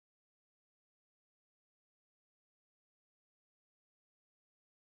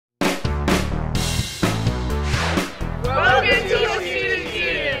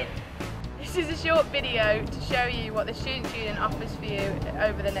video to show you what the Students' Union offers for you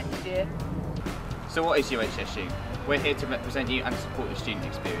over the next year. So what is UHSU? We're here to represent you and support your student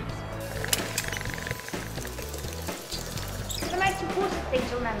experience. The most important thing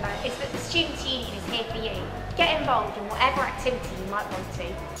to remember is that the Students' Union is here for you. Get involved in whatever activity you might want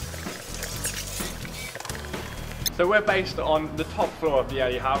to. So we're based on the top floor of the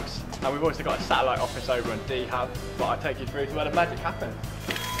early house, and we've also got a satellite office over on D-Hub, but I'll take you through to where the magic happens.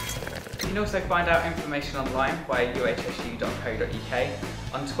 You can also find out information online via uhsu.co.uk,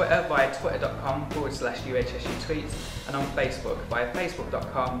 on Twitter via twitter.com/UHSU tweets, and on Facebook via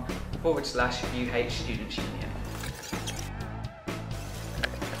facebook.com/UH Students' Union.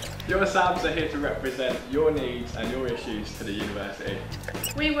 Your SABs are here to represent your needs and your issues to the university.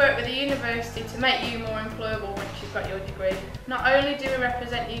 We work with the university to make you more employable once you've got your degree. Not only do we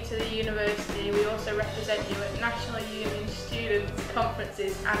represent you to the university, we also represent you at National Union students,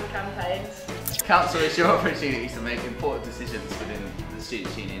 conferences and campaigns. Council is your opportunity to make important decisions within the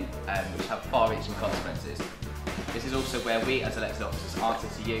Students' Union which have far-reaching consequences. This is also where we as elected officers answer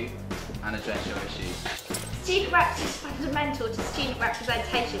to you and address your issues. Student reps is fundamental to student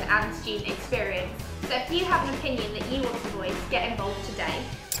representation and student experience. So if you have an opinion that you want to voice, get involved today.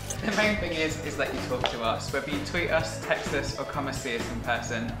 The main thing is that you talk to us. Whether you tweet us, text us or come and see us in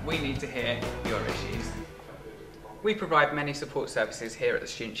person, we need to hear your issues. We provide many support services here at the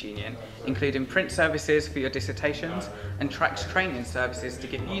Students' Union, including print services for your dissertations and tracks training services to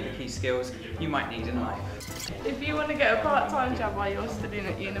give you the key skills you might need in life. If you want to get a part-time job while you're studying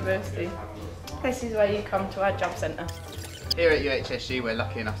at university, this is where you come to our job centre. Here at UHSU we're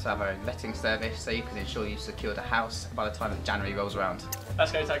lucky enough to have our own letting service so you can ensure you've secured a house by the time that January rolls around.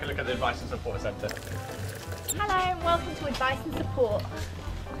 Let's go take a look at the Advice and Support Centre. Hello and welcome to Advice and Support.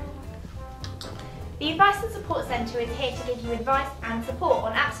 The Advice and Support Centre is here to give you advice and support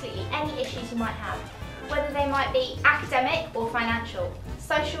on absolutely any issues you might have, whether they might be academic or financial,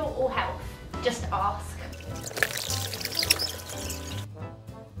 social or health. Just ask.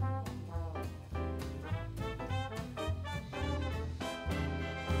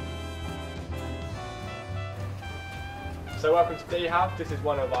 So welcome to D-Hub. This is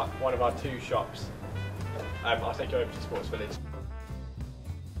one of our two shops. I'll take you over to Sports Village.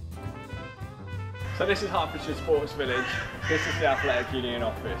 So this is Hertfordshire Sports Village. This is the Athletic Union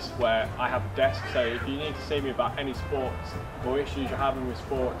office where I have a desk, so if you need to see me about any sports or issues you're having with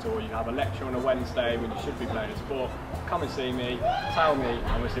sports, or you have a lecture on a Wednesday when you should be playing a sport, come and see me, tell me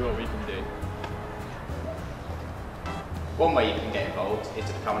and we'll see what we can do. One way you can get involved is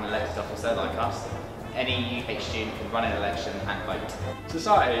to become an elected officer like us. Any UH student can run an election and vote.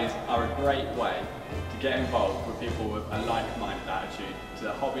 Societies are a great way to get involved with people with a like-minded attitude to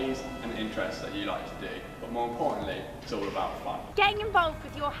the hobbies and interests that you like to do, but more importantly, it's all about fun. Getting involved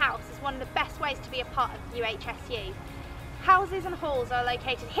with your house is one of the best ways to be a part of UHSU. Houses and halls are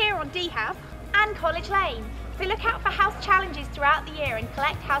located here on D-Hub and College Lane. So look out for house challenges throughout the year and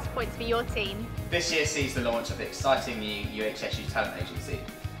collect house points for your team. This year sees the launch of the exciting new UHSU talent agency.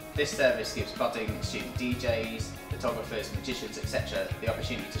 This service gives budding student DJs, photographers, magicians, etc. the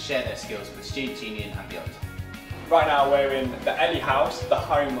opportunity to share their skills with the Students' Union and beyond. Right now we're in the Ellie House, the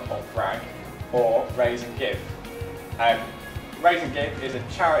home of RAG, or Raise and Give. Raise and Give is a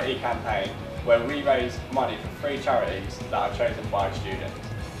charity campaign where we raise money for 3 charities that are chosen by students.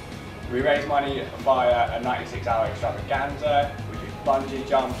 We raise money via a 96-hour extravaganza, we do bungee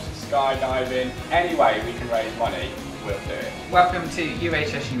jumps, skydiving, any way we can raise money, we'll do it. Welcome to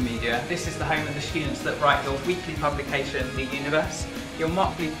UHSU Media. This is the home of the students that write your weekly publication, The Universe, your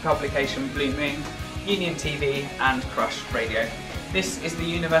monthly publication, Blue Moon, Union TV and Crush Radio. This is the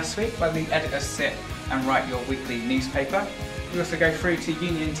Universe Suite where the editors sit and write your weekly newspaper. We also go through to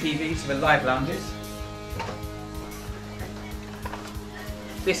Union TV to the live lounges.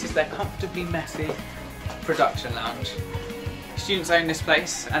 This is their comfortably messy production lounge. Students own this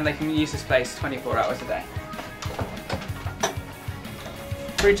place and they can use this place 24 hours a day.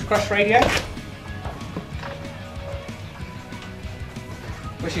 Through to Crush Radio,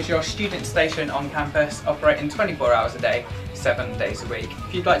 which is your student station on campus, operating 24 hours a day, 7 days a week.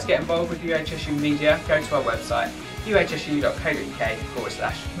 If you'd like to get involved with UHSU Media, go to our website,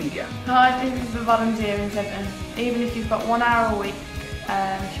 uhsu.co.uk/media. Hi, this is the volunteering centre. Even if you've got 1 hour a week,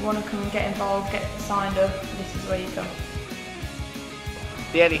 if you want to come and get involved, get signed up, this is where you come.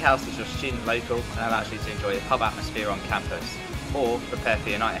 The Ellie House is your student local and allows you to enjoy the pub atmosphere on campus, or prepare for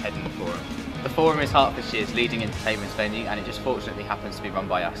your night ahead in the Forum. The Forum is Hertfordshire's leading entertainment venue and it just fortunately happens to be run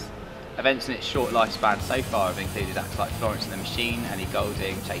by us. Events in its short lifespan so far have included acts like Florence and the Machine, Ellie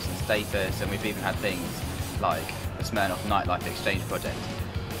Goulding, Jason Stathis, and we've even had things like the Smirnoff Nightlife Exchange Project.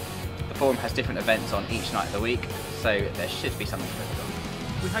 The forum has different events on each night of the week, so there should be something to look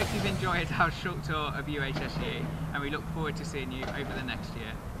on. We hope you've enjoyed our short tour of UHSU and we look forward to seeing you over the next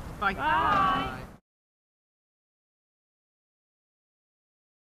year. Bye! Bye.